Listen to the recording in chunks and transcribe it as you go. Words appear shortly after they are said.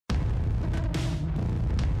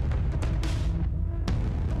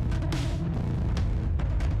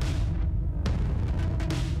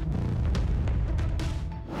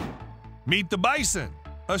Meet the bison,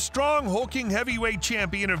 a strong, hulking heavyweight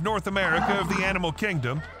champion of North America of the animal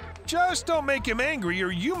kingdom. Just don't make him angry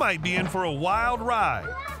or you might be in for a wild ride.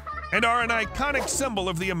 And are an iconic symbol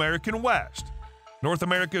of the American West. North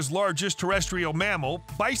America's largest terrestrial mammal,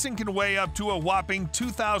 bison can weigh up to a whopping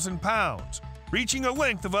 2,000 pounds, reaching a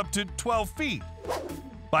length of up to 12 feet.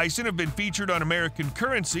 Bison have been featured on American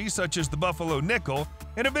currency such as the buffalo nickel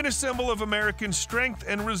and have been a symbol of American strength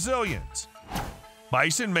and resilience.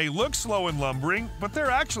 Bison may look slow and lumbering, but they're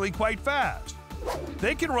actually quite fast.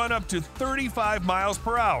 They can run up to 35 miles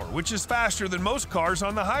per hour, which is faster than most cars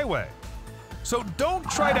on the highway. So don't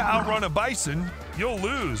try to outrun a bison, you'll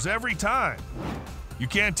lose every time. You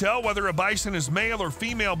can't tell whether a bison is male or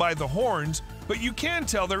female by the horns, but you can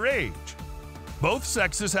tell their age. Both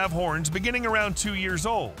sexes have horns beginning around 2 years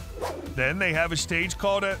old. Then they have a stage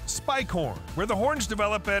called a spike horn, where the horns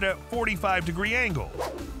develop at a 45-degree angle.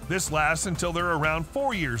 This lasts until they're around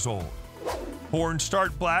 4 years old. Horns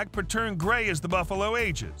start black but turn gray as the buffalo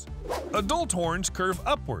ages. Adult horns curve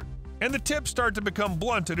upward, and the tips start to become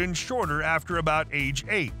blunted and shorter after about age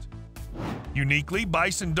 8. Uniquely,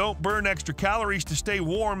 bison don't burn extra calories to stay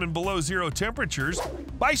warm and below zero temperatures.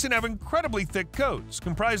 Bison have incredibly thick coats,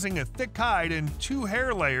 comprising a thick hide and 2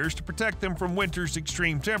 hair layers to protect them from winter's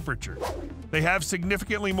extreme temperature. They have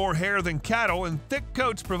significantly more hair than cattle, and thick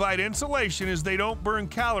coats provide insulation as they don't burn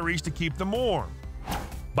calories to keep them warm.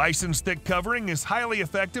 Bison's thick covering is highly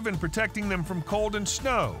effective in protecting them from cold and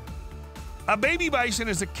snow. A baby bison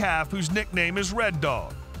is a calf whose nickname is Red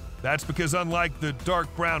Dog. That's because unlike the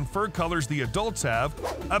dark brown fur colors the adults have,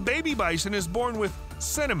 a baby bison is born with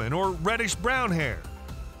cinnamon or reddish-brown hair.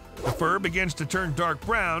 The fur begins to turn dark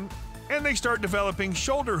brown, and they start developing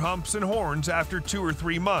shoulder humps and horns after 2 or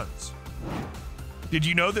 3 months. Did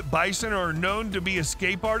you know that bison are known to be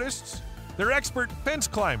escape artists? They're expert fence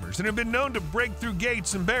climbers and have been known to break through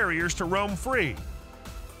gates and barriers to roam free.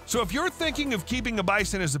 So if you're thinking of keeping a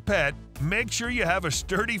bison as a pet, make sure you have a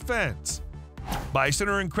sturdy fence. Bison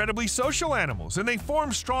are incredibly social animals, and they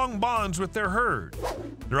form strong bonds with their herd.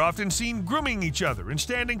 They're often seen grooming each other and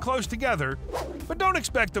standing close together, but don't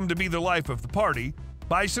expect them to be the life of the party.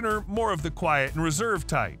 Bison are more of the quiet and reserved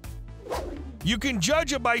type. You can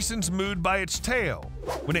judge a bison's mood by its tail.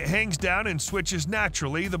 When it hangs down and switches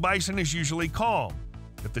naturally, the bison is usually calm.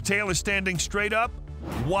 If the tail is standing straight up,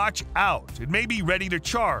 watch out. It may be ready to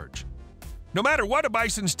charge. No matter what a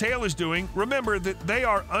bison's tail is doing, remember that they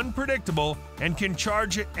are unpredictable and can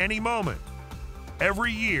charge at any moment.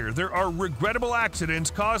 Every year, there are regrettable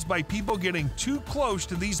accidents caused by people getting too close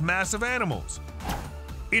to these massive animals.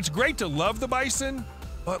 It's great to love the bison,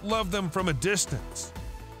 but love them from a distance.